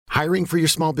Hiring for your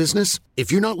small business?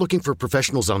 If you're not looking for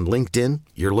professionals on LinkedIn,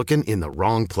 you're looking in the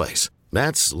wrong place.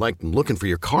 That's like looking for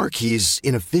your car keys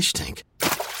in a fish tank.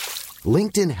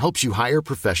 LinkedIn helps you hire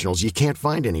professionals you can't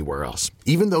find anywhere else,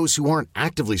 even those who aren't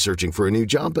actively searching for a new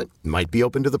job but might be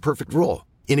open to the perfect role.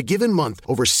 In a given month,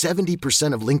 over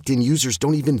 70% of LinkedIn users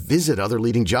don't even visit other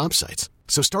leading job sites.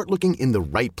 So start looking in the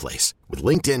right place. With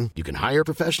LinkedIn, you can hire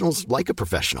professionals like a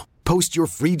professional. Post your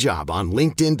free job on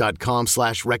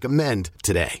linkedin.com/recommend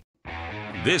today.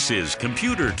 This is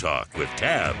Computer Talk with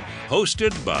Tab,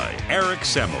 hosted by Eric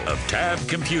Semmel of Tab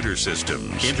Computer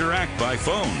Systems. Interact by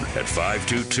phone at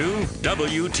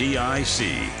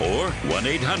 522-WTIC or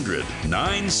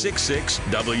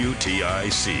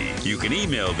 1-800-966-WTIC. You can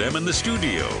email them in the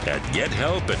studio at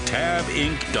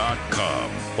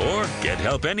gethelp@tabinc.com or get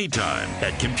help anytime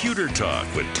at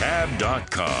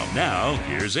computertalkwithtab.com. Now,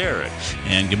 here's Eric.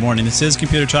 And good morning. This is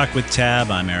Computer Talk with Tab.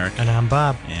 I'm Eric. And I'm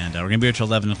Bob. And we're going to be here till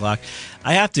 11 o'clock.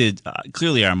 I have to,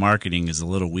 clearly our marketing is a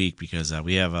little weak because I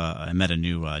met a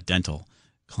new dental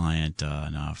client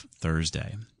on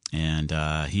Thursday. And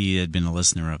he had been a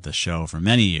listener of the show for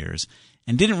many years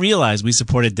and didn't realize we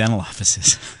supported dental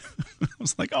offices. I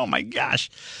was like, oh my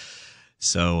gosh.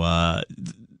 So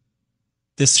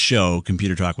this show,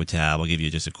 Computer Talk with Tab, I'll give you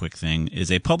just a quick thing,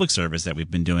 is a public service that we've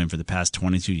been doing for the past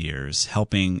 22 years,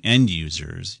 helping end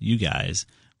users, you guys,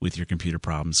 with your computer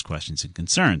problems, questions, and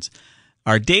concerns.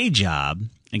 Our day job,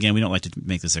 again, we don't like to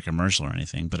make this a commercial or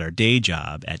anything, but our day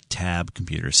job at Tab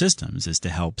Computer Systems is to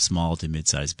help small to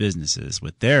mid-sized businesses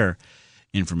with their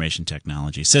information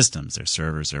technology systems, their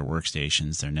servers, their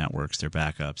workstations, their networks, their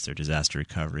backups, their disaster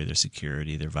recovery, their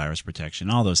security, their virus protection,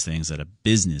 all those things that a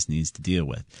business needs to deal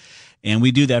with. And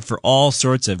we do that for all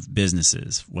sorts of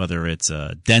businesses, whether it's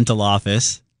a dental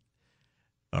office,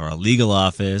 or a legal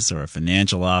office, or a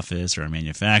financial office, or a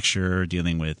manufacturer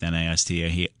dealing with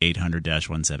NIST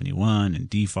 800-171 and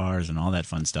DFARS and all that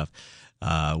fun stuff.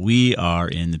 We are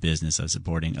in the business of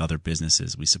supporting other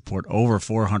businesses. We support over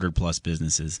 400 plus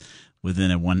businesses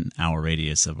within a 1 hour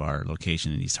radius of our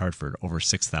location in East Hartford, over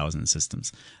 6,000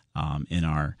 systems in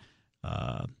our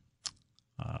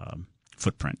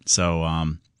footprint.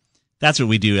 So that's what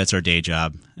we do. That's our day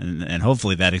job. And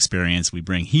hopefully that experience we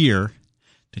bring here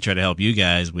to try to help you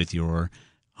guys with your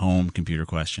home computer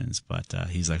questions. But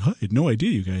he's like, oh, I had no idea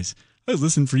you guys. I was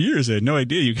listening for years. I had no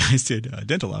idea you guys did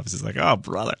dental offices. Like, oh,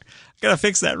 brother, I got to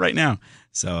fix that right now.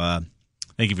 So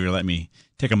thank you for letting me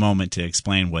take a moment to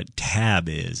explain what Tab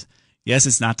is. Yes,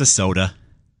 it's not the soda.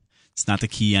 It's not the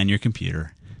key on your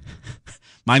computer.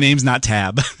 My name's not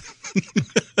Tab.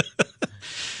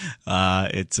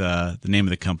 It's the name of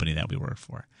the company that we work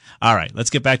for. All right, let's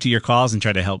get back to your calls and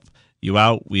try to help you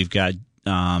out. We've got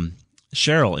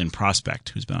Cheryl in Prospect,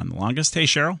 who's been on the longest. Hey,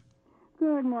 Cheryl.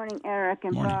 Good morning, Eric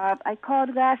and Morning. Bob. I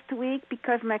called last week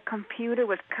because my computer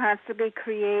was constantly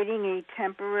creating a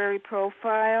temporary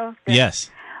profile. Yes.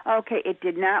 Okay, it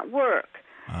did not work.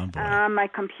 Oh, boy. My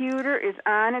computer is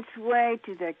on its way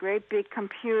to that great big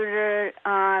computer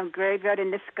graveyard in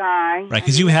the sky. Right,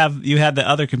 because you had the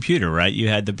other computer, right? You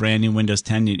had the brand new Windows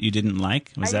 10 you didn't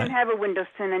like? I didn't have a Windows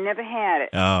 10. I never had it.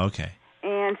 Oh, okay.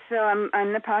 And so I'm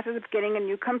in the process of getting a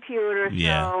new computer.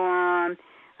 Yeah. So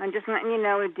I'm just letting you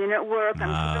know it didn't work. I'm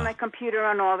keeping my computer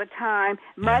on all the time.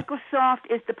 Yeah. Microsoft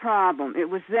is the problem. It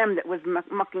was them that was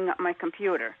mucking up my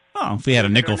computer. Oh, if we had a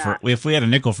nickel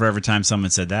for every time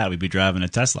someone said that, we'd be driving a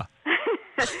Tesla.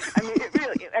 I mean, it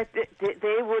really,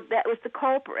 that was the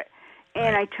culprit.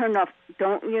 And right. I turned off.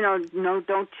 Don't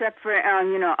check for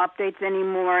updates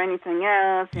anymore, or anything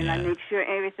else. And I made sure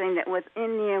everything that was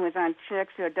in there was on check,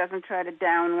 so it doesn't try to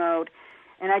download.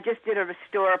 And I just did a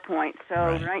restore point, so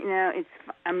right now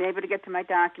I'm able to get to my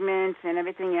documents and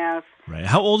everything else. Right.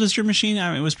 How old is your machine? I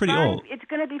mean, it was pretty old. It's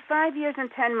going to be 5 years and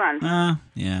 10 months.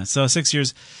 Yeah. So 6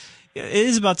 years. It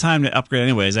is about time to upgrade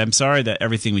anyways. I'm sorry that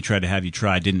everything we tried to have you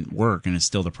try didn't work, and it's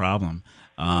still the problem.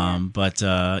 But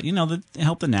help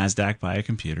the NASDAQ buy a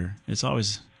computer. It's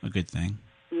always a good thing.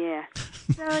 Yeah.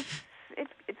 So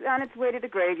it's on its way to the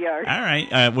graveyard. All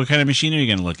right. What kind of machine are you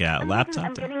going to look at? A laptop?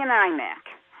 I'm getting an iMac.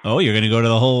 Oh, you're going to go to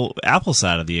the whole Apple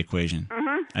side of the equation.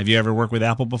 Mm-hmm. Have you ever worked with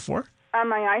Apple before? On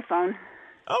my iPhone.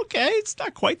 Okay. It's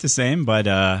not quite the same, but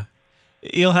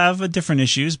you'll have different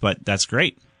issues, but that's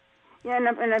great. Yeah,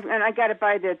 and I got to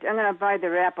buy I'm going to buy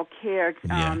their Apple Care.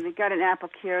 They got an Apple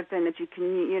Care thing that you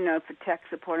can, for tech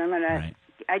support.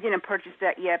 I didn't purchase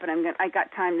that yet, but I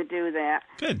got time to do that.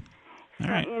 Good. All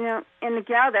right. And the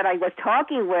gal that I was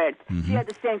talking with, she had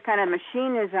the same kind of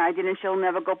machine as I did, and she'll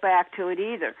never go back to it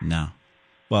either. No.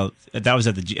 Well, that was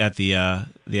at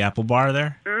the Apple bar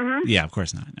there? Mm-hmm. Yeah, of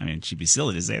course not. I mean, she'd be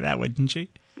silly to say that, wouldn't she?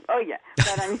 Oh, yeah.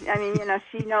 But I mean,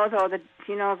 she knows all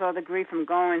the grief I'm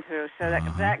going through, so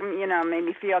that made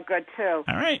me feel good too.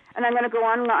 All right. And I'm going to go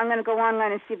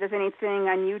online and see if there's anything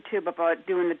on YouTube about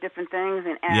doing the different things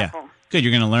in Apple. Yeah. Good.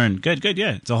 You're going to learn. Good.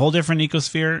 Yeah. It's a whole different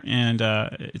ecosphere, and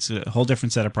it's a whole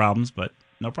different set of problems. But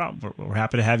no problem. We're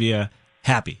happy to have you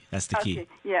happy. That's the key.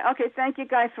 Yeah. Okay. Thank you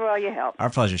guys for all your help. Our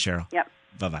pleasure, Cheryl. Yep.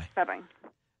 Bye-bye. Bye-bye.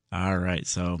 All right.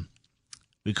 So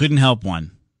we couldn't help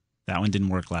one. That one didn't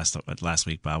work last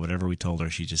week, Bob. Whatever we told her,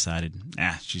 she decided,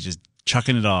 she's just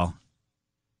chucking it all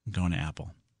and going to Apple.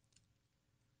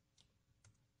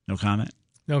 No comment?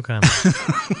 No comment.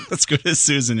 Let's go to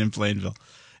Susan in Plainville.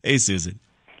 Hey, Susan.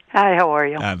 Hi, how are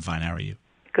you? I'm fine. How are you?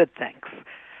 Good, thanks.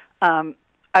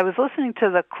 I was listening to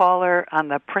the caller on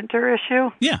the printer issue.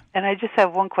 Yeah. And I just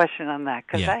have one question on that,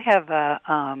 because I have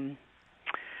an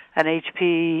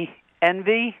HP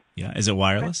Envy. Yeah. Is it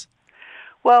wireless?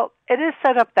 Well, it is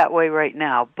set up that way right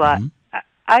now, but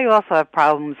I also have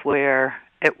problems where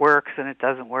it works and it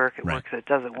doesn't work, it works and it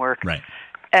doesn't work. Right.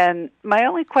 And my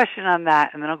only question on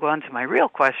that, and then I'll go on to my real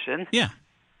question,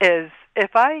 is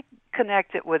if I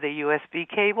connect it with a USB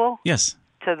cable Yes.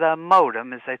 to the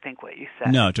modem, is I think what you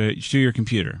said. No, to your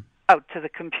computer. Oh, to the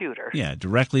computer. Yeah,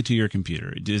 directly to your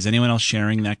computer. Is anyone else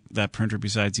sharing that printer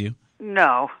besides you?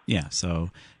 No. Yeah,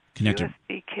 so connect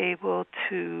USB cable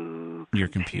to your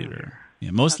computer. Yeah,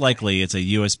 most likely it's a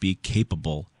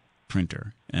USB-capable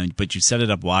printer, but you set it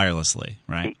up wirelessly,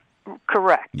 right?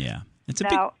 Correct. Yeah.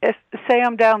 Now, if say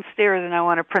I'm downstairs and I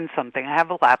want to print something, I have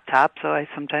a laptop, so I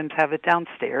sometimes have it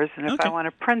downstairs, and if I want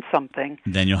to print something...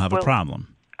 Then you'll have a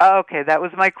problem. Okay, that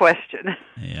was my question.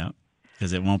 Yeah,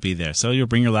 because it won't be there. So you'll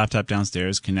bring your laptop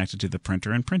downstairs, connect it to the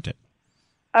printer, and print it.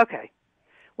 Okay.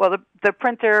 Well, the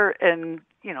printer and,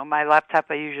 my laptop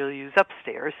I usually use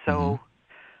upstairs, so...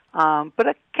 but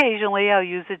occasionally I'll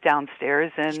use it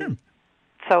downstairs, and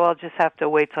so I'll just have to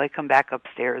wait till I come back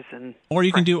upstairs. Or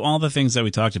you can do all the things that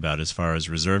we talked about as far as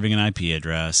reserving an IP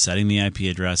address, setting the IP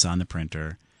address on the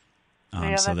printer.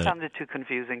 That sounded too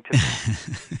confusing to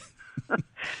me.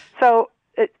 So,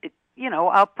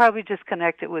 I'll probably just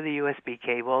connect it with a USB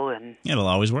cable. And it'll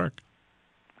always work.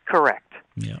 Correct.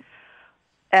 Yeah.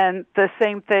 And the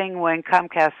same thing when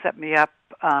Comcast set me up,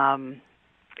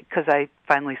 because I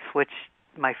finally switched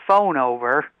my phone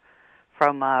over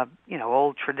from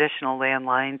old traditional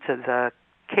landline to the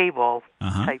cable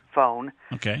type phone.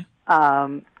 Okay.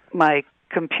 My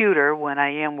computer, when I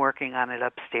am working on it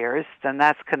upstairs, then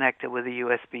that's connected with a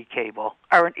USB cable,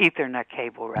 or an Ethernet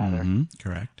cable rather.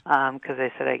 Correct. Because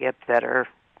they said I get better.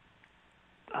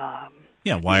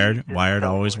 Wired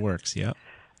always works. Yep.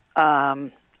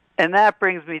 And that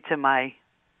brings me to my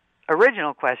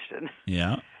original question.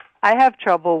 Yeah. I have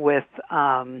trouble with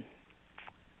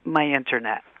my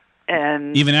internet,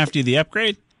 and even after the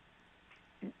upgrade.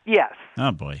 Yes.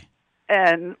 Oh boy.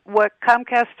 And what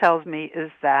Comcast tells me is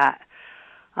that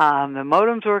the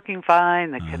modem's working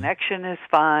fine, the connection is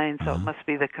fine, so it must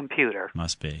be the computer.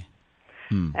 Must be.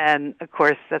 And of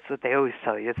course, that's what they always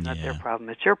tell you. It's not their problem;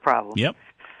 it's your problem. Yep.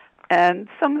 And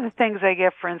some of the things I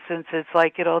get, for instance, it's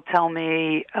like it'll tell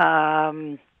me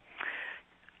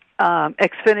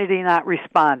Xfinity not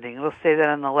responding. It'll say that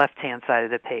on the left-hand side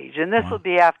of the page. And this will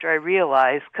be after I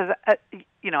realize, because, I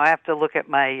have to look at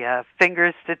my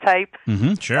fingers to type.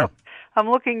 Sure. So I'm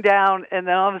looking down, and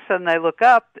then all of a sudden I look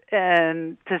up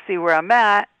and to see where I'm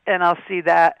at, and I'll see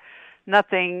that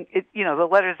nothing, the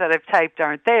letters that I've typed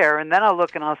aren't there. And then I'll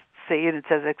look and I'll see, and it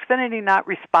says Xfinity not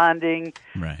responding.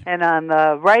 Right. And on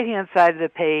the right-hand side of the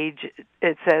page,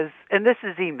 it says, and this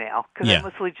is email, because I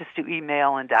mostly just do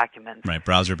email and documents. Right,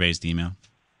 browser-based email.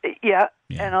 Yeah,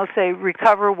 and I'll say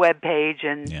recover web page,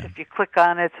 and if you click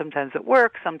on it, sometimes it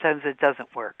works, sometimes it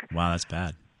doesn't work. Wow, that's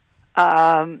bad.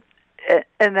 And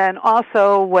then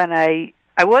also when I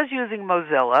was using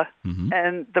Mozilla,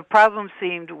 and the problem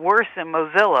seemed worse in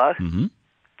Mozilla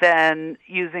than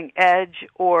using Edge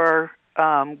or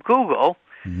Google.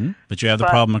 But you have the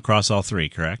problem across all three,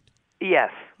 correct?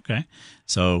 Yes. Okay,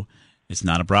 so it's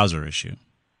not a browser issue.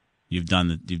 You've done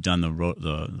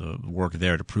the work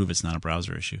there to prove it's not a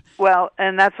browser issue. Well,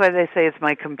 and that's why they say it's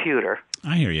my computer.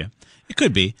 I hear you. It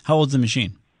could be. How old's the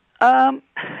machine?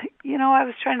 I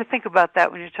was trying to think about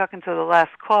that when you're talking to the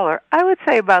last caller. I would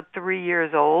say about 3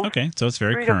 years old. Okay, so it's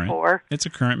very 3 current. to 4. It's a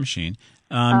current machine.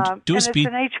 And it's an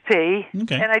HP.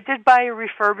 Okay. And I did buy a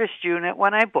refurbished unit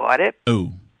when I bought it.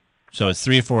 Oh, so it's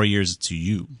 3 or 4 years to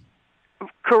you.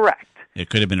 Correct. It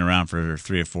could have been around for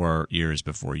 3 or 4 years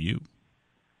before you.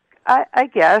 I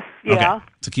guess, yeah. Okay,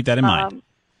 so keep that in mind.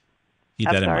 Keep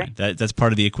that in sorry? mind. That's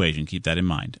part of the equation. Keep that in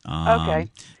mind. Okay.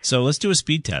 So let's do a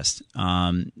speed test.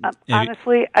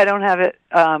 Honestly, I don't have it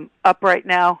up right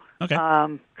now. Okay.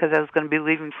 Because I was going to be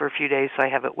leaving for a few days, so I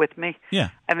have it with me. Yeah.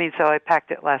 So I packed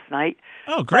it last night.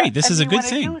 Oh, great. This is a good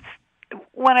thing.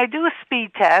 When I do a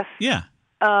speed test, yeah.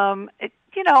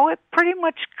 It pretty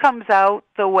much comes out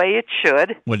the way it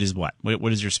should. What is what?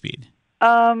 What is your speed?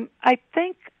 I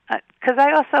think, because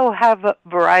I also have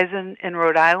Verizon in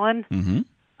Rhode Island, mm-hmm.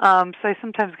 So I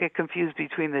sometimes get confused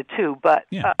between the two. But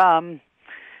Xfinity,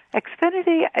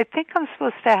 I think I'm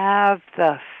supposed to have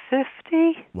the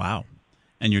 50. Wow.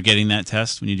 And you're getting that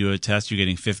test? When you do a test, you're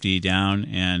getting 50 down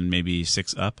and maybe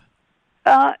 6 up?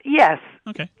 Yes.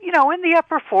 Okay. In the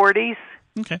upper 40s.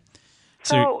 Okay.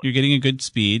 So you're getting a good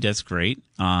speed. That's great.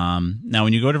 Now,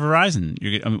 when you go to Verizon,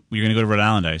 you're going to go to Rhode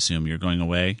Island, I assume. You're going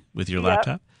away with your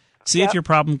laptop. See if your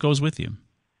problem goes with you.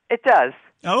 It does.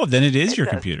 Oh, then it is your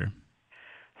computer.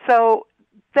 So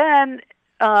then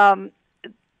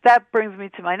that brings me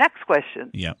to my next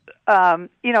question. Yep.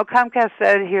 Comcast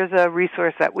said, here's a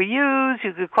resource that we use.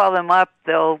 You could call them up.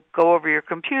 They'll go over your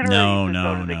computer. No,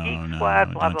 go to the Geek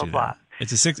Squad, blah, blah, blah.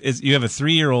 You have a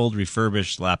 3-year-old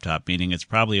refurbished laptop, meaning it's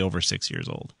probably over 6 years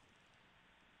old.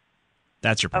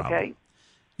 That's your problem. Okay.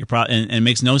 And it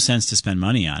makes no sense to spend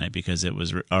money on it because it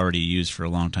was already used for a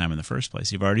long time in the first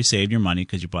place. You've already saved your money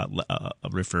because you bought a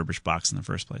refurbished box in the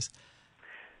first place.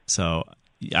 So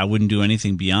I wouldn't do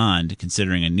anything beyond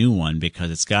considering a new one because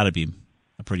it's got to be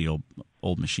a pretty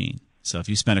old machine. So if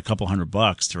you spend a couple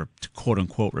 $100 to quote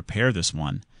unquote repair this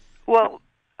one, well,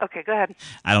 okay, go ahead.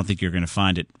 I don't think you're going to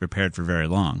find it repaired for very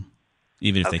long,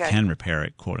 even if they can repair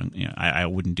it. I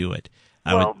wouldn't do it.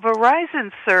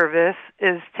 Verizon's service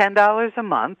is $10 a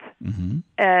month, mm-hmm.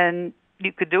 and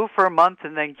you could do it for a month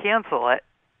and then cancel it.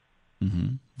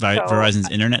 Mm-hmm.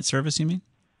 Verizon's internet service, you mean?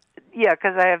 Yeah,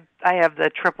 because I have the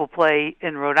triple play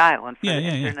in Rhode Island for the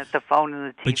internet, the phone, and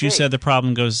the TV. But you said the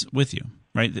problem goes with you,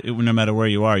 right? No matter where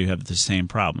you are, you have the same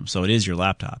problem. So it is your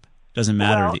laptop. It doesn't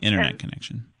matter the internet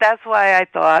connection. That's why I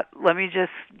thought, let me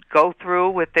just go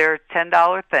through with their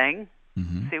 $10 thing,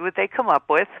 mm-hmm. see what they come up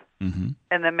with, mm-hmm.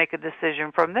 and then make a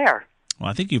decision from there. Well,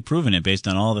 I think you've proven it based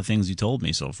on all the things you told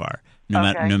me so far.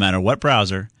 No matter what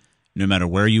browser, no matter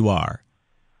where you are,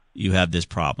 you have this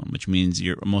problem, which means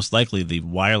you're most likely the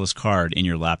wireless card in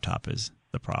your laptop is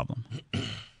the problem.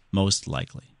 Most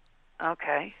likely.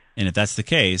 Okay. And if that's the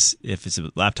case, if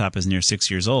a laptop is near 6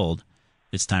 years old,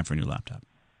 it's time for a new laptop.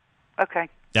 Okay.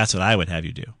 That's what I would have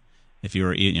you do. If you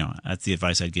were, that's the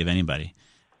advice I'd give anybody.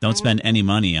 Don't spend any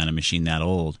money on a machine that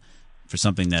old for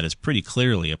something that is pretty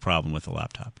clearly a problem with the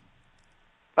laptop.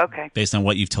 Okay. Based on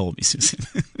what you've told me, Susan.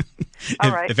 All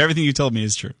right. If everything you told me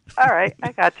is true. All right.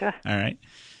 I gotcha. All right.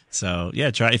 So,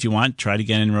 try to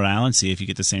get in Rhode Island, see if you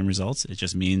get the same results. It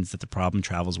just means that the problem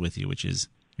travels with you, which is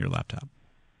your laptop.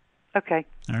 Okay.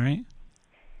 All right?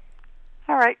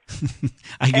 All right.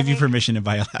 I give you permission to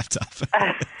buy a laptop.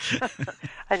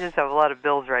 I just have a lot of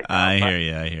bills right now. I hear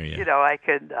you. I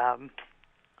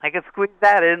could squeeze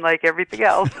that in like everything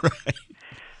else.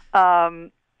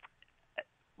 Right.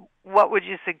 What would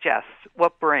you suggest?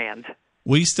 What brand?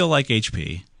 We still like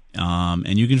HP.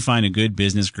 And you can find a good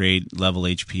business grade level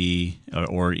HP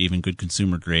or even good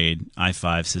consumer grade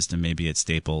i5 system maybe at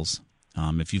Staples.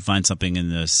 If you find something in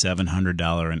the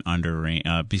 $700 and under range,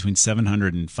 between $700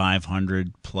 and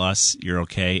 $500 plus, you're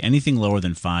okay. Anything lower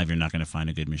than $500, you're not going to find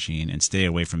a good machine. And stay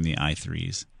away from the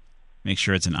i3s. Make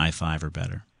sure it's an i5 or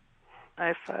better.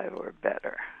 i5 or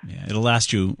better. Yeah, it'll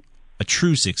last you a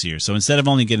true 6 years. So instead of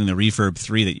only getting the refurb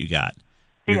 3 that you got,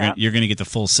 you're going to get the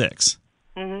full 6.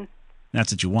 Mm-hmm.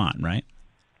 That's what you want, right?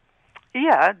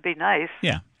 Yeah, it'd be nice.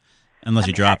 Yeah, unless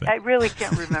you drop it. I really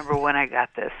can't remember when I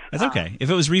got this. That's okay. If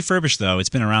it was refurbished, though, it's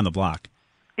been around the block.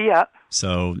 Yeah.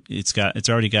 So it's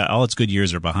already got all its good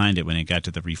years are behind it when it got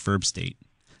to the refurb state.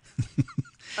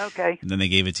 Okay. And then they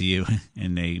gave it to you,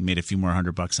 and they made a few more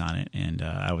 $100 on it, and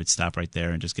I would stop right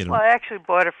there and just get it. Well, I actually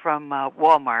bought it from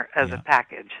Walmart as a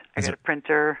package. I got a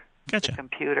printer, a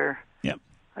computer,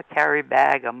 a carry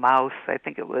bag, a mouse. I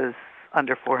think it was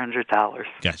under $400.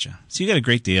 Gotcha. So you got a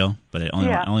great deal, but it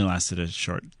only lasted a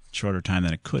shorter time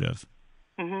than it could have.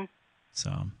 Mm-hmm.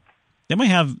 So they might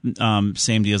have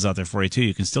same deals out there for you too.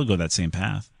 You can still go that same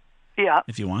path. Yeah.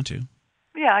 If you want to.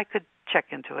 Yeah, I could check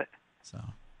into it. So,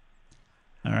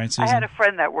 all right, Susan. I had a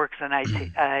friend that works in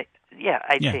IT.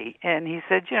 IT, and he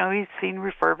said, he's seen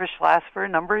refurbished last for a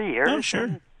number of years. Oh, sure.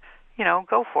 And,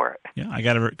 go for it. Yeah, I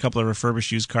got a couple of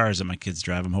refurbished used cars that my kids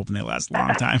drive. I'm hoping they last a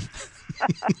long time.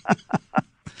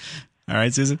 All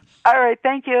right, Susan? All right,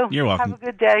 thank you. You're welcome. Have a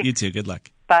good day. You too. Good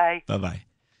luck. Bye. Bye-bye.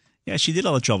 Yeah, she did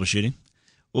all the troubleshooting.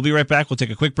 We'll be right back. We'll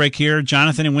take a quick break here.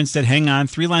 Jonathan and Winstead, hang on.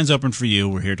 3 lines open for you.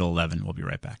 We're here till 11. We'll be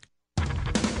right back.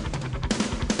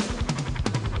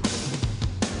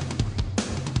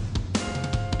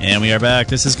 And we are back.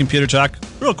 This is Computer Talk.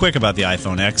 Real quick about the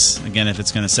iPhone X. Again, if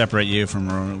it's going to separate you from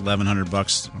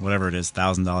 $1,100, whatever it is,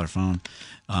 $1,000 phone.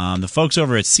 The folks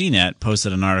over at CNET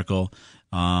posted an article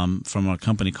from a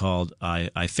company called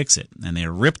iFixit, and they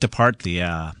ripped apart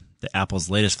the Apple's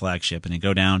latest flagship, and they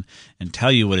go down and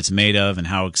tell you what it's made of and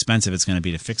how expensive it's going to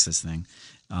be to fix this thing.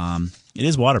 It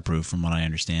is waterproof, from what I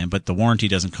understand, but the warranty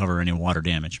doesn't cover any water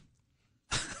damage.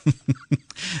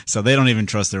 So they don't even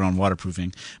trust their own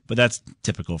waterproofing, but that's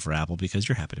typical for Apple because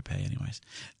you're happy to pay anyways.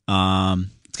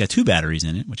 It's got 2 batteries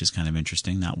in it, which is kind of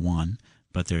interesting. Not one,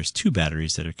 but there's 2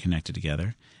 batteries that are connected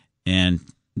together, and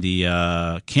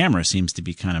the camera seems to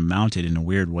be kind of mounted in a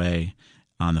weird way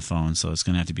on the phone, so it's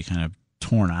going to have to be kind of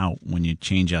torn out when you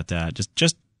change out that.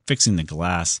 Just fixing the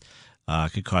glass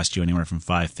could cost you anywhere from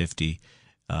 $550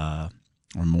 or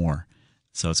more,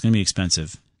 so it's going to be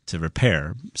expensive to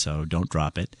repair, so don't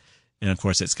drop it. And of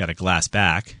course, it's got a glass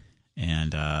back,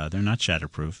 and they're not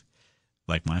shatterproof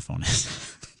like my phone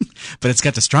is. But it's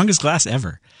got the strongest glass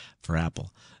ever for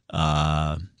Apple.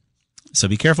 So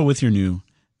be careful with your new,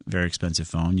 very expensive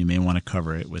phone. You may want to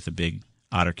cover it with a big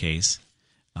Otter case.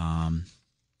 I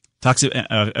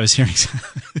was hearing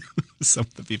some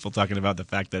of the people talking about the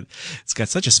fact that it's got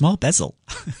such a small bezel.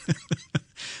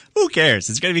 Who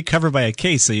cares? It's going to be covered by a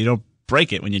case so you don't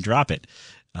break it when you drop it.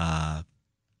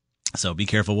 So be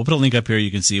careful. We'll put a link up here.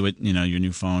 You can see what your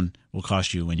new phone will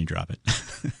cost you when you drop it.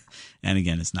 And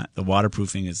again, it's not, the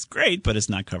waterproofing is great, but it's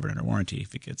not covered under warranty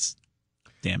if it gets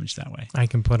damaged that way. I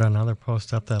can put another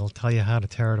post up that'll tell you how to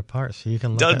tear it apart, so you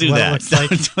can look don't at do what that. it looks like.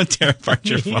 Don't tear apart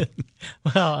your phone.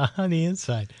 Well, on the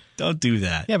inside. Don't do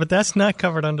that. Yeah, but that's not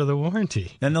covered under the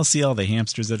warranty. Then they'll see all the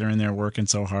hamsters that are in there working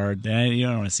so hard. You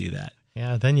don't want to see that.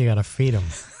 Yeah, then you got to feed them.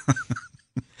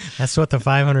 That's what the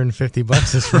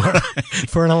 $550 is for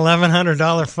an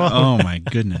 $1,100 phone. Oh my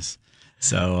goodness!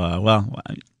 So, what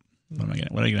are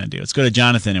you going to do? Let's go to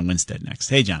Jonathan in Winstead next.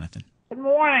 Hey, Jonathan. Good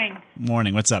morning.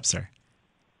 Morning. What's up, sir?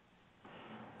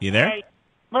 You there? Hey,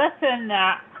 listen,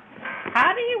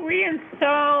 how do you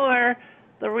reinstall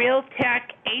the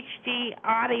Realtek HD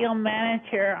Audio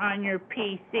Manager on your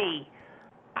PC?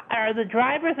 The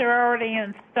drivers are already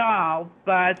installed,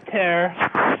 but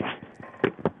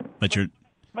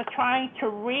trying to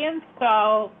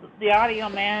reinstall the Audio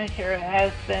Manager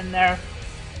has been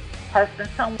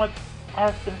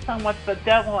somewhat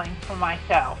bedeviling for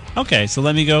myself. Okay, so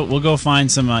we'll go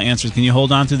find some answers. Can you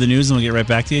hold on through the news and we'll get right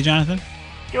back to you, Jonathan?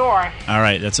 Sure. All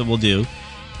right, that's what we'll do.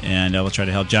 And we'll try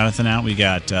to help Jonathan out. We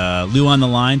got Lou on the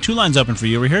line. 2 lines open for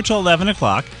you. We're here till 11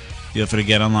 o'clock. Feel free to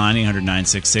get online,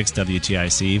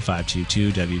 800-966-WTIC,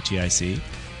 522-WTIC.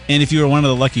 And if you were one of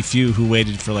the lucky few who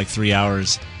waited for like 3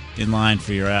 hours in line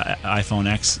for your iPhone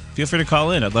X, feel free to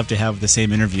call in. I'd love to have the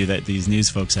same interview that these news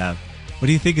folks have. What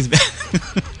do you think is bad?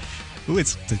 Ooh,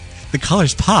 it's the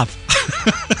colors pop.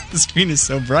 The screen is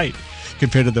so bright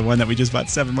compared to the one that we just bought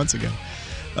 7 months ago.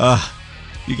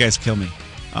 You guys kill me.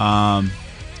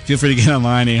 Feel free to get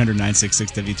online,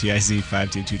 800-966-WTIC,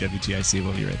 522-WTIC.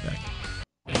 We'll be right back.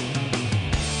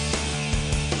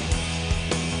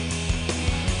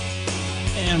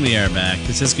 And we are back.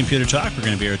 This is Computer Talk. We're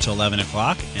going to be here till 11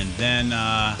 o'clock. And then,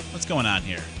 what's going on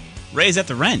here? Ray's at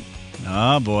the rent.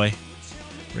 Oh, boy.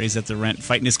 Ray's at the rent,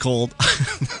 fighting his cold.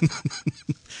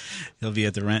 He'll be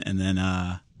at the rent. And then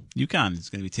UConn is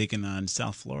going to be taking on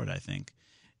South Florida, I think.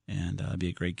 And it'll be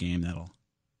a great game.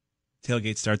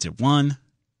 Tailgate starts at 1.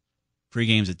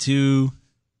 Pre-game's at 2.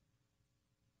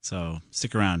 So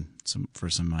stick around for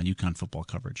some UConn football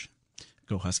coverage.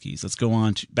 Go Huskies. Let's go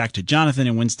on back to Jonathan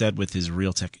in Winstead with his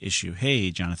Realtek issue.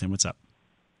 Hey, Jonathan, what's up?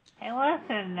 Hey,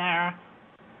 listen, how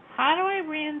do I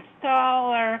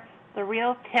reinstall the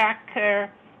Realtek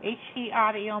HD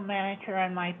Audio Manager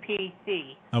on my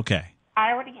PC? Okay.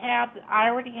 I already have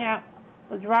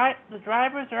the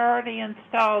drivers are already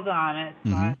installed on it.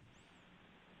 Mm-hmm.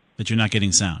 But you're not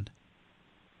getting sound.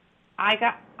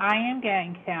 I am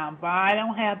getting sound, but I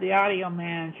don't have the Audio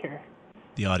Manager.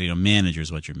 The Audio Manager is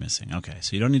what you're missing. Okay,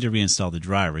 so you don't need to reinstall the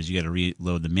drivers. You got to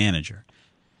reload the manager.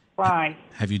 Right.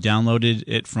 Have you downloaded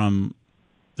it from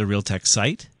the Realtek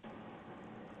site?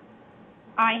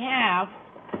 I have.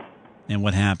 And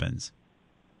what happens?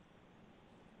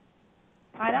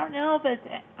 I don't know if it's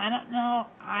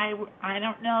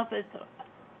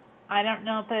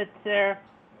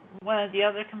one of the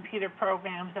other computer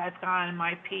programs I've got on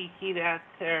my PC that's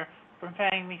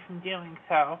preventing me from doing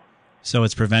so. So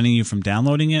it's preventing you from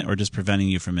downloading it or just preventing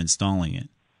you from installing it?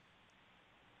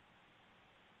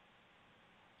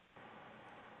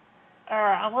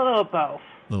 A little of both.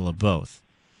 A little of both.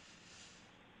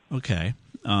 Okay.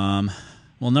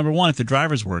 Well, number one, if the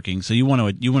driver's working, so you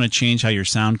want to change how your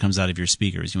sound comes out of your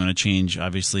speakers. You want to change,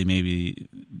 obviously, maybe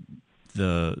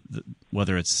the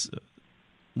whether it's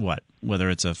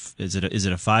is it a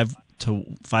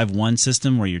 5-to-5-1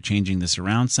 system where you're changing the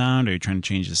surround sound, or you're trying to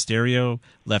change the stereo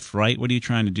left right? What are you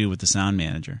trying to do with the sound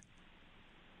manager?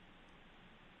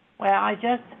 Well, I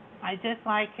just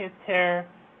like it to.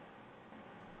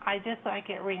 I just like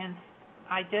it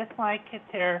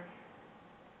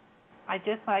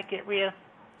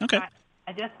Okay.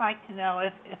 I just like to know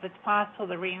if it's possible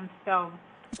to reinstall.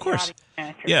 Of course.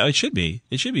 Yeah, it should be.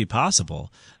 It should be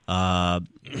possible. I'm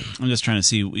just trying to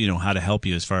see, how to help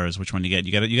you as far as which one you get.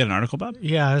 You got an article, Bob?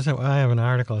 Yeah, I have an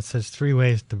article. It says 3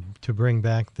 ways to bring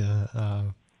back the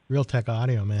Realtek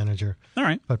Audio Manager. All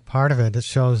right. But part of it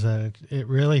shows that it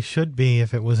really should be,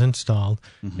 if it was installed,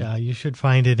 you should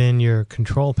find it in your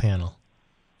control panel.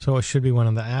 So it should be one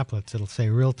of the applets. It'll say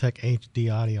Realtek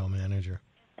HD Audio Manager.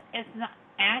 It's not.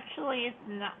 Actually, it's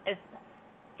not. It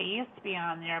used to be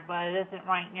on there, but it isn't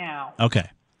right now. Okay.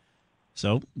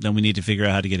 So then we need to figure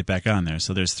out how to get it back on there.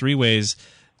 So there's 3 ways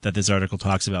that this article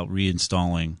talks about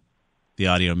reinstalling the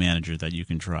audio manager that you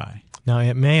can try. Now,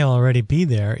 it may already be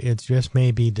there. It just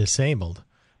may be disabled.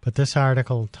 But this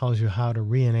article tells you how to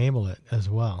re-enable it as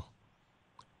well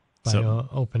by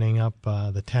opening up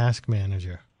the task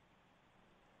manager.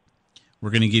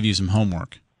 We're going to give you some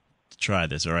homework to try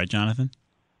this. All right, Jonathan?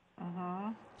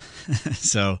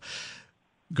 So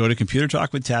go to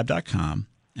computertalkwithtab.com,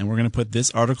 and we're going to put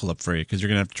this article up for you because you're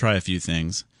going to have to try a few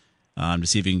things to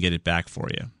see if you can get it back for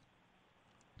you.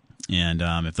 And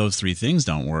if those 3 things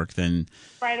don't work, then...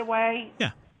 Right away?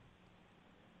 Yeah.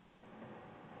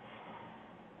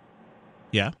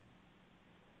 Yeah?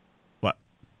 What?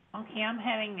 Okay, I'm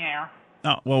heading there.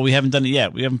 Oh, well, we haven't done it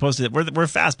yet. We haven't posted it. We're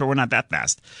fast, but we're not that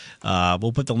fast.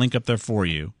 We'll put the link up there for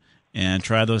you and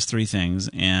try those 3 things.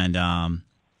 And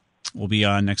we'll be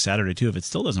on next Saturday, too, if it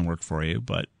still doesn't work for you.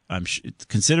 But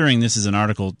considering this is an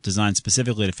article designed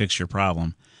specifically to fix your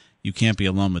problem, you can't be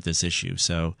alone with this issue.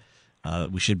 So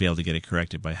we should be able to get it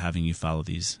corrected by having you follow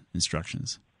these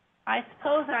instructions. I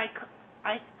suppose I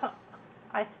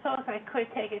could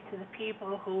take it to the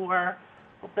people who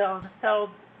sold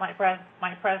my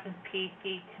present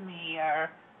PC to me.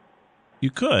 You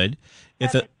could,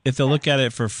 if they'll look at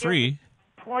it for free.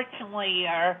 Unfortunately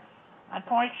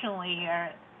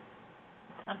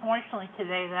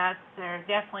today they're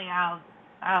definitely out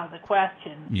of the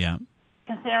question. Yeah.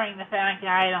 Considering the fact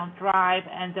that I don't drive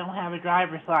and don't have a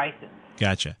driver's license.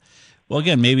 Gotcha. Well,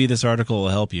 again, maybe this article will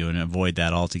help you and avoid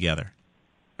that altogether.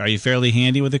 Are you fairly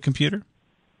handy with a computer?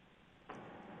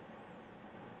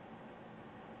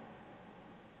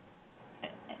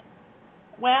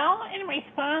 Well, in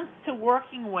response to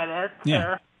working with it,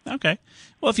 yeah. Okay.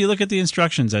 Well, if you look at the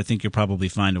instructions, I think you'll probably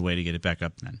find a way to get it back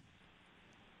up then.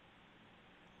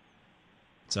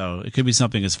 So it could be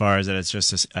something as far as that it's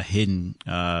just a hidden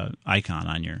icon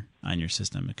on your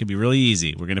system. It could be really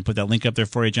easy. We're going to put that link up there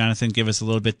for you, Jonathan. Give us a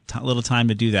little time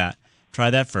to do that. Try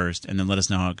that first, and then let us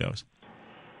know how it goes.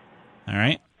 All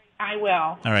right? I will.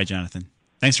 All right, Jonathan.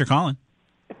 Thanks for calling.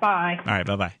 Bye. All right,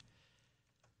 bye-bye.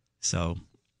 So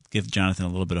give Jonathan a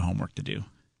little bit of homework to do.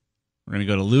 We're going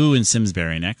to go to Lou in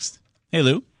Simsbury next. Hey,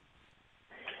 Lou.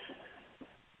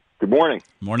 Good morning.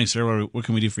 Morning, sir. What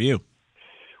can we do for you?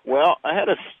 Well, I had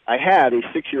a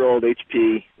 6-year-old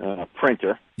HP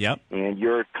printer. Yep. And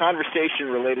your conversation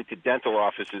related to dental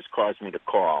offices caused me to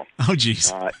call. Oh,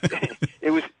 geez. It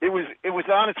was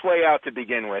on its way out to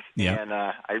begin with. Yeah. And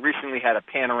I recently had a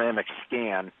panoramic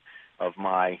scan of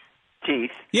my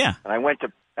teeth. Yeah. And I went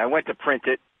to print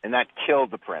it, and that killed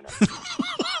the printer.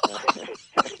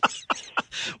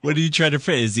 What did you try to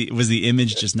print? Was the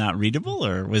image just not readable,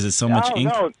 or was it so much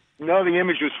ink? No, the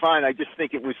image was fine. I just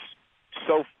think it was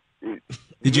so. The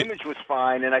image was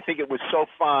fine, and I think it was so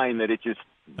fine that it just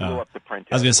blew up the printer.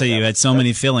 I was going to say you had so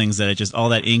many fillings that all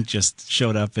that ink just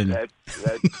showed up and. That's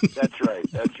right.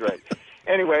 That's right.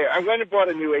 Anyway, I went and bought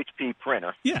a new HP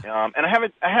printer. Yeah. And I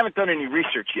haven't done any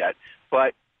research yet,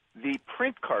 but the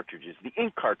print cartridges, the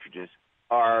ink cartridges,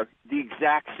 are the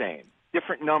exact same.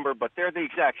 Different number, but they're the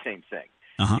exact same thing.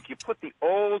 Uh-huh. If you put the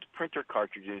old printer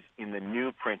cartridges in the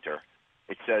new printer,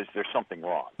 it says there's something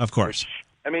wrong. Of course.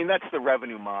 That's the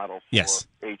revenue model for yes.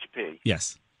 HP.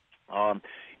 Yes.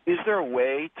 Is there a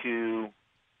way to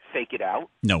fake it out?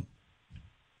 No.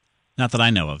 Not that I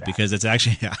know of, because it's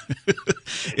actually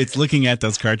it's looking at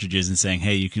those cartridges and saying,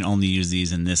 hey, you can only use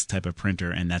these in this type of printer,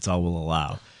 and that's all we'll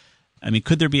allow. I mean,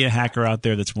 could there be a hacker out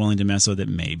there that's willing to mess with it?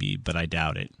 Maybe, but I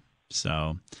doubt it.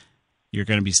 So you're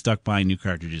going to be stuck buying new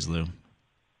cartridges, Lou.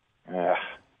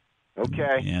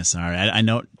 Okay. Yeah, sorry. I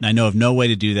know of no way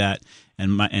to do that,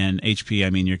 And HP, I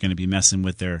mean, you're going to be messing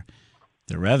with their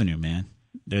revenue, man.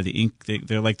 They're the ink.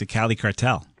 They're like the Cali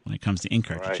cartel when it comes to ink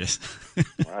cartridges.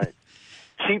 Right.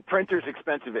 Cheap printers,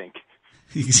 expensive ink.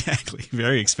 Exactly.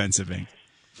 Very expensive ink.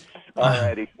 All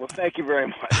righty. Well, thank you very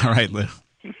much. All right, Lou.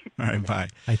 All right, bye.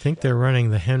 I think they're running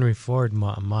the Henry Ford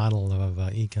model of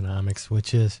economics,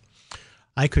 which is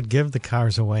I could give the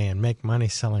cars away and make money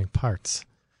selling parts.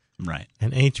 Right.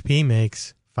 And HP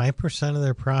makes 5% of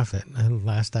their profit,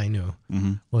 last I knew,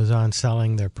 was on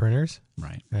selling their printers.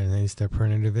 Right. And it's their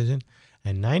printer division.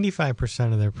 And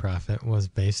 95% of their profit was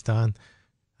based on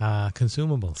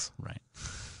consumables. Right.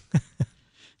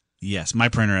 Yes, my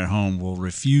printer at home will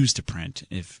refuse to print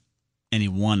if any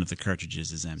one of the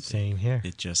cartridges is empty. Same here.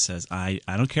 It just says, I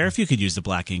don't care if you could use the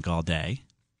black ink all day.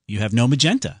 You have no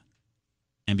magenta.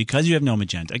 And because you have no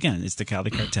magenta, again, it's the Cali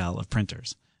cartel of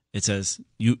printers. It says,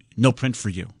 no print for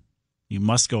you. You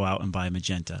must go out and buy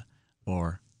magenta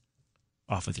or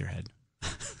off with your head.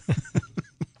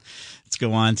 Let's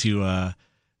go on to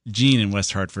Gene in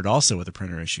West Hartford, also with a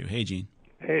printer issue. Hey, Gene.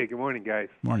 Hey, good morning, guys.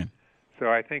 Morning. So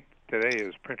I think today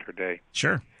is printer day.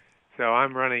 Sure. So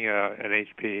I'm running an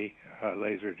HP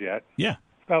LaserJet. Yeah.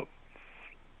 About,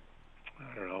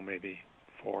 I don't know, maybe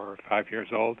 4 or 5 years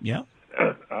old. Yeah.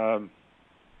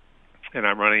 And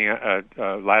I'm running a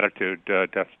Latitude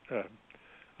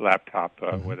laptop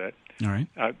with it. All right.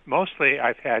 Mostly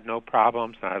I've had no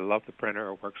problems. I love the printer.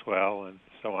 It works well and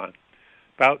so on.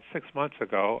 About 6 months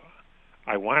ago,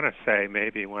 I want to say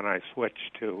maybe when I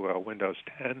switched to Windows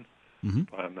 10,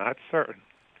 but I'm not certain.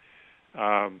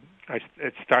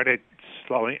 It started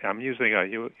slowing. I'm using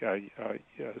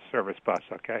a service bus,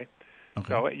 okay?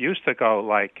 So it used to go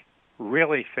like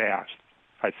really fast.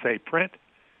 I'd say print,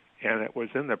 and it was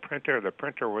in the printer. The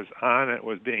printer was on. It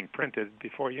was being printed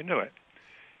before you knew it.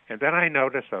 And then I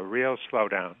noticed a real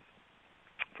slowdown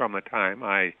from the time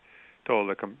I told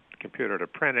the computer to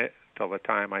print it till the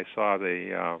time I saw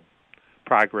the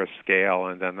progress scale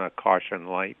and then the caution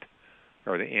light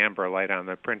or the amber light on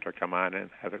the printer come on and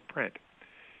have it print.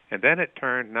 And then it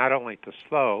turned not only to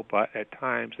slow, but at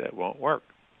times it won't work.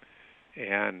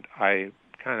 And I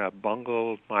kind of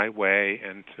bungled my way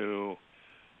into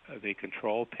the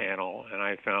control panel, and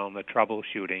I found the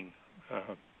troubleshooting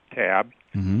tab.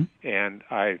 And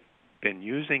I've been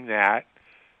using that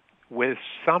with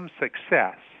some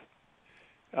success,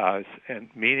 and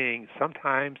meaning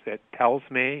sometimes it tells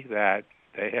me that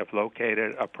they have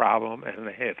located a problem and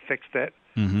they have fixed it.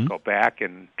 Go back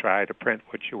and try to print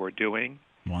what you were doing.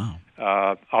 Wow.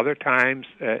 Other times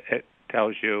it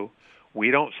tells you,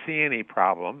 we don't see any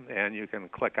problem, and you can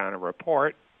click on a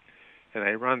report, and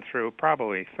they run through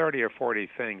probably 30 or 40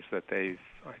 things that they've,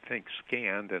 I think,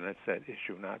 scanned, and it said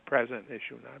issue not present, and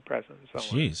so on.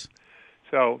 Jeez.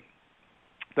 So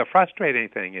the frustrating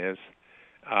thing is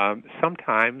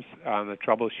sometimes on the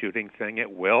troubleshooting thing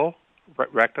it will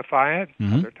rectify it.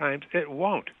 Other times it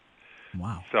won't.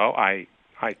 Wow. So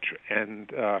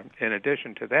in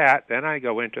addition to that, then I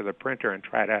go into the printer and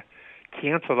try to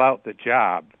cancel out the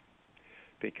job,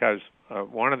 because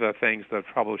one of the things the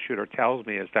troubleshooter tells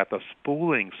me is that the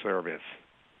spooling service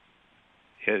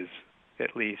is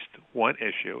at least one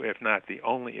issue, if not the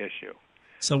only issue.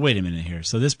 So wait a minute here.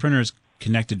 So this printer is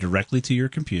connected directly to your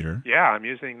computer? Yeah, I'm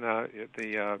using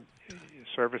the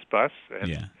service bus,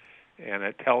 and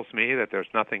it tells me that there's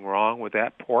nothing wrong with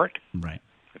that port. Right.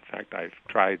 In fact, I've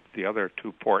tried the other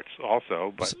 2 ports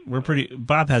also, but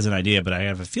Bob has an idea, but I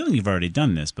have a feeling you've already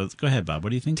done this. But go ahead, Bob. What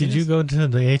do you think? Did you go to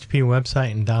the HP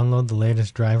website and download the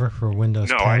latest driver for Windows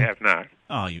 10? No, I have not.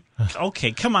 Oh,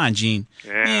 okay? Come on, Gene.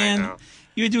 Yeah, man, I know.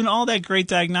 You were doing all that great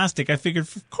diagnostic. I figured,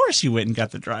 of course, you went and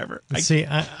got the driver. See,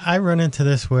 I run into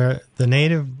this where the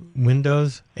native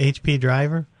Windows HP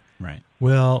driver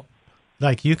will,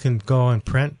 like, you can go and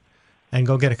print and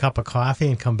go get a cup of coffee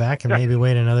and come back and maybe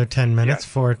wait another 10 minutes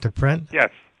for it to print. Yes.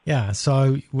 Yeah,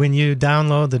 so when you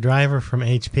download the driver from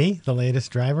HP, the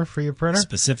latest driver for your printer,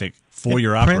 specific for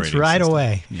your operating system, prints right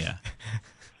away. Yeah.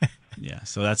 Yeah,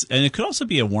 so and it could also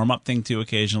be a warm-up thing too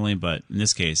occasionally, but in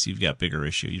this case, you've got bigger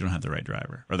issue. You don't have the right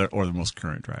driver or the most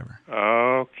current driver.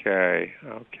 Okay.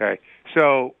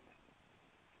 So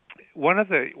one of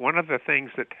the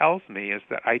things that tells me is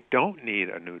that I don't need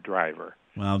a new driver.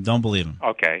 Well, don't believe him.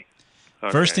 Okay.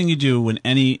 First thing you do when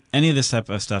any of this type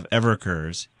of stuff ever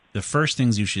occurs, the first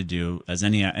things you should do as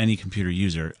any computer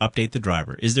user, update the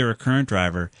driver. Is there a current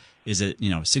driver? Is it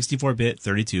 64-bit,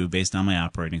 32 based on my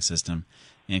operating system?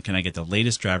 And can I get the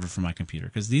latest driver for my computer?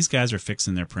 Because these guys are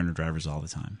fixing their printer drivers all the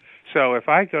time. So if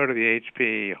I go to the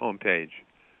HP homepage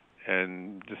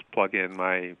and just plug in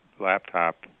my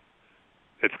laptop,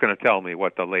 it's going to tell me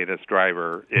what the latest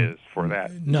driver is for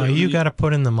that. No, you got to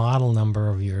put in the model number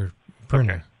of your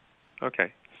printer.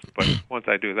 Okay. But once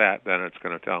I do that, then it's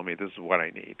going to tell me this is what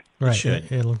I need. Right.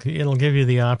 It'll give you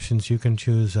the options. You can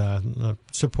choose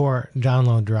support,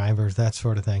 download drivers, that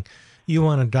sort of thing. You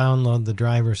want to download the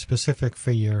driver specific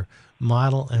for your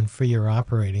model and for your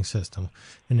operating system.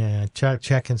 And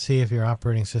check and see if your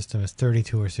operating system is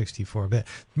 32 or 64-bit.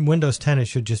 Windows 10, it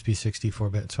should just be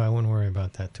 64-bit, so I wouldn't worry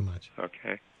about that too much.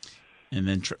 Okay. And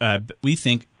then we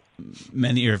think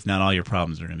many, or if not all, your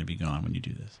problems are going to be gone when you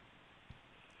do this.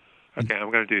 Okay,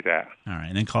 I'm going to do that. All right,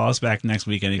 and then call us back next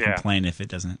week and complain if it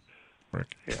doesn't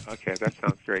work. Yeah, okay, that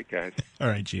sounds great, guys. All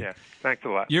right, Chief. Yeah, thanks a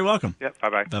lot. You're welcome. Yep,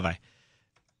 bye-bye. Bye-bye.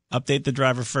 Update the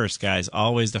driver first, guys.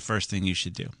 Always the first thing you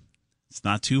should do. It's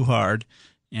not too hard,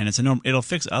 and it'll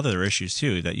fix other issues,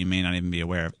 too, that you may not even be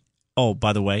aware of. Oh,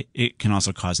 by the way, it can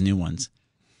also cause new ones.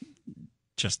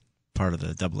 Just part of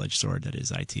the double-edged sword that is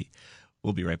IT.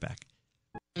 We'll be right back.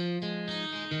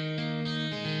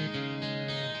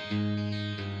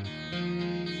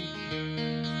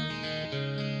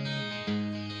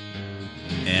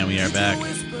 And we are back.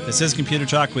 This is Computer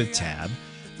Talk with Tab.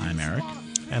 I'm Eric.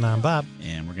 And I'm Bob.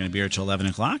 And we're going to be here till 11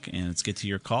 o'clock. And let's get to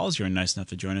your calls. You're nice enough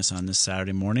to join us on this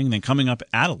Saturday morning. Then coming up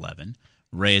at 11,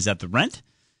 Ray is at the Rent.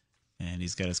 And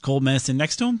he's got his cold medicine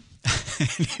next to him.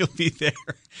 And he'll be there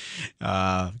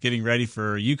getting ready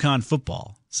for UConn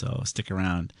football. So stick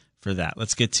around for that.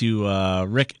 Let's get to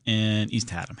Rick in East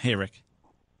Haddam. Hey, Rick.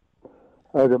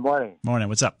 Hey, good morning. Morning.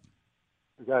 What's up?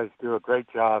 You guys do a great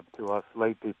job to us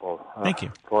lay people. Thank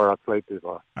you. For us lay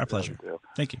people. Our pleasure.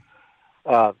 Thank you.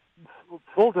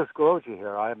 Full disclosure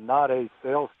here, I am not a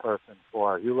salesperson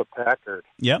for Hewlett-Packard.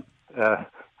 Yep.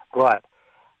 But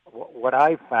what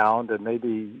I found, and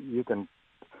maybe you can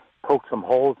poke some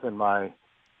holes in my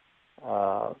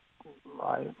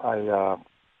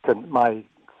my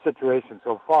situation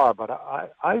so far, but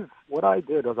what I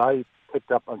did was I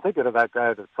picked up. I'm thinking of that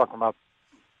guy that's talking about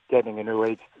getting a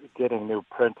new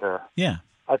printer. Yeah.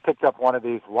 I picked up one of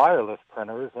these wireless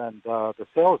printers, and the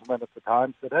salesman at the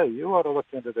time said, "Hey, you ought to look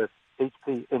into this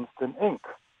HP Instant Ink."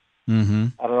 Mm-hmm.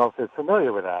 I don't know if you're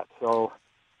familiar with that. So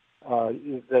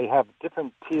they have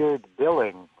different tiered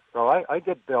billing. So I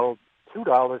get billed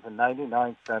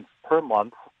 $2.99 per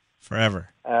month forever,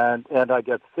 and I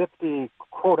get 50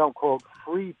 quote unquote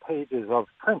free pages of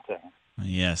printing.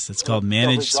 Yes, it's called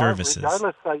managed services.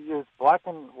 Regardless, I use black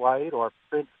and white or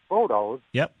print photos.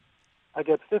 Yep. I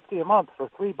get 50 a month for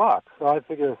 $3. So I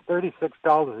figure it's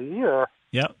 $36 a year.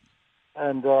 Yep.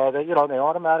 And they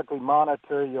automatically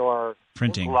monitor your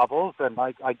printing levels, and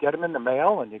I get them in the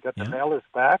mail, and you get the mailers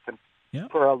back. And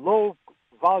for a low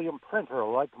volume printer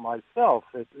like myself,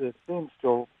 it seems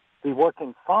to be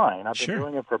working fine. I've been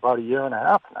doing it for about a year and a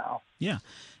half now. Yeah.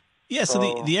 Yeah,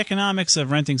 so the economics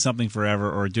of renting something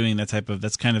forever or doing that type of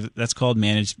that's called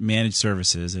managed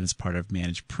services, and it's part of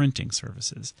managed printing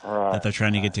services that they're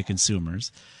trying to get to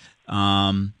consumers.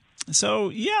 So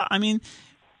yeah, I mean,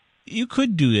 you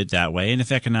could do it that way, and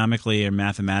if economically or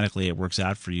mathematically it works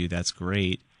out for you, that's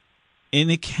great,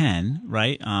 and it can,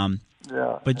 right?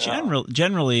 But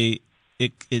generally,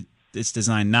 it's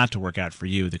designed not to work out for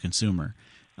you, the consumer.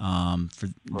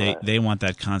 They want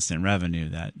that constant revenue,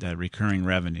 that recurring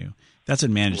revenue. That's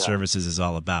what managed services is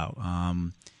all about.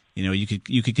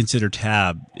 You could consider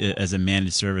Tab as a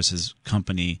managed services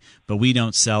company, but we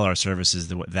don't sell our services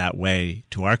that way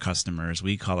to our customers.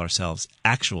 We call ourselves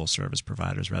actual service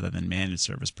providers rather than managed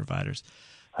service providers,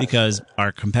 because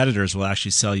our competitors will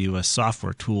actually sell you a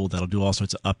software tool that'll do all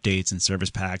sorts of updates and service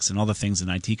packs and all the things an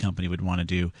IT company would want to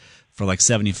do for like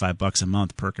 $75 a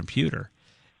month per computer.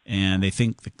 And they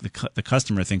think the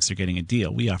customer thinks they're getting a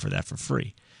deal. We offer that for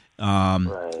free.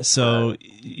 So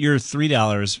your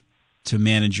 $3 to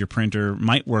manage your printer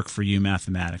might work for you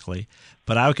mathematically,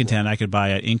 but I would contend I could buy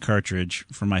an ink cartridge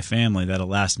for my family that'll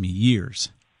last me years.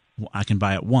 I can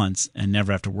buy it once and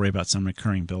never have to worry about some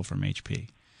recurring bill from HP.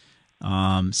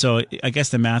 So I guess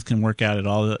the math can work out. It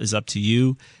all is up to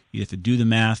you. You have to do the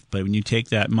math, but when you take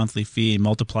that monthly fee and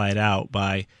multiply it out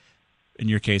by, in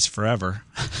your case, forever,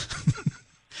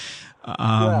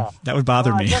 that would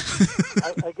bother me.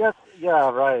 I guess, yeah,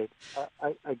 right.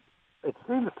 It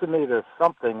seems to me there's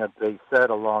something that they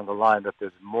said along the line that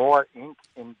there's more ink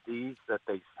in these that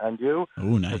they send you,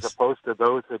 nice, as opposed to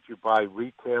those that you buy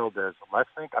retail. There's less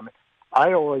ink. I mean,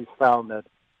 I always found that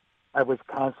I was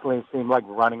constantly seemed like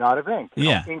running out of ink. You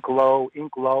know, ink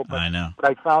low. But, I know.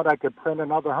 But I found I could print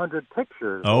another 100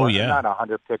 pictures. Oh, or, yeah. Not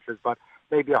 100 pictures, but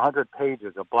maybe 100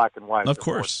 pages of black and white. Of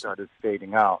course. Started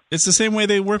fading out. It's the same way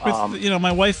they work with,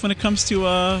 my wife when it comes to,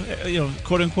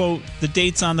 quote unquote, the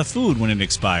dates on the food when it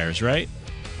expires, right?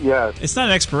 Yes. It's not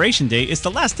an expiration date. It's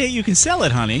the last date you can sell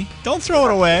it, honey. Don't throw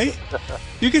it away.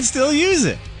 You can still use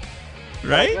it.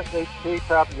 Right? I guess HP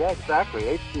probably, yeah, exactly.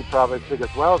 HP probably figures,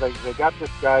 well, they got this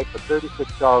guy for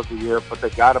 $36 a year, but they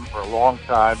got him for a long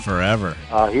time. Forever.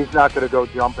 He's not going to go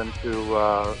jump into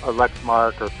a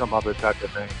Lexmark or some other type of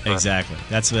thing. Exactly.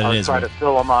 That's what it is. Try to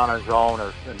fill him on his own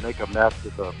and make a mess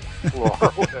with the floor or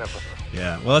whatever.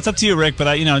 Yeah. Well, it's up to you, Rick,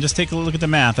 but just take a look at the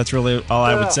math. That's really all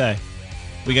I would say.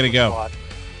 We got to go.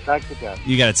 Thanks again.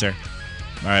 You got it, sir.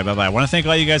 All right, bye-bye. I want to thank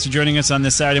all you guys for joining us on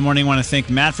this Saturday morning. I want to thank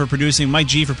Matt for producing, Mike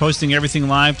G for posting everything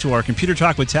live to our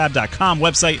ComputerTalkWithTab.com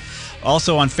website.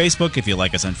 Also on Facebook, if you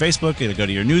like us on Facebook, it'll go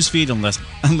to your news feed unless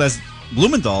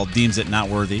Blumenthal deems it not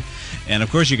worthy. And,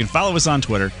 of course, you can follow us on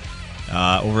Twitter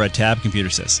over at Tab Computer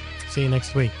Sys. See you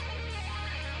next week.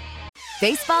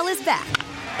 Baseball is back,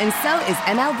 and so is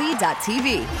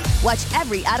MLB.tv. Watch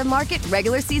every out-of-market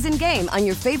regular season game on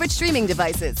your favorite streaming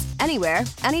devices, anywhere,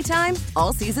 anytime,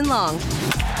 all season long.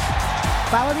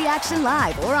 Follow the action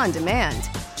live or on demand.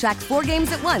 Track 4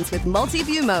 games at once with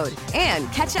multi-view mode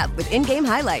and catch up with in-game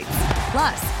highlights.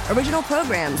 Plus, original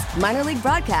programs, minor league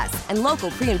broadcasts, and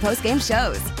local pre- and post-game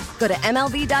shows. Go to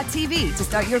MLB.tv to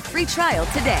start your free trial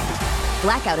today.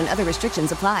 Blackout and other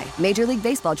restrictions apply. Major League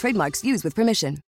Baseball trademarks used with permission.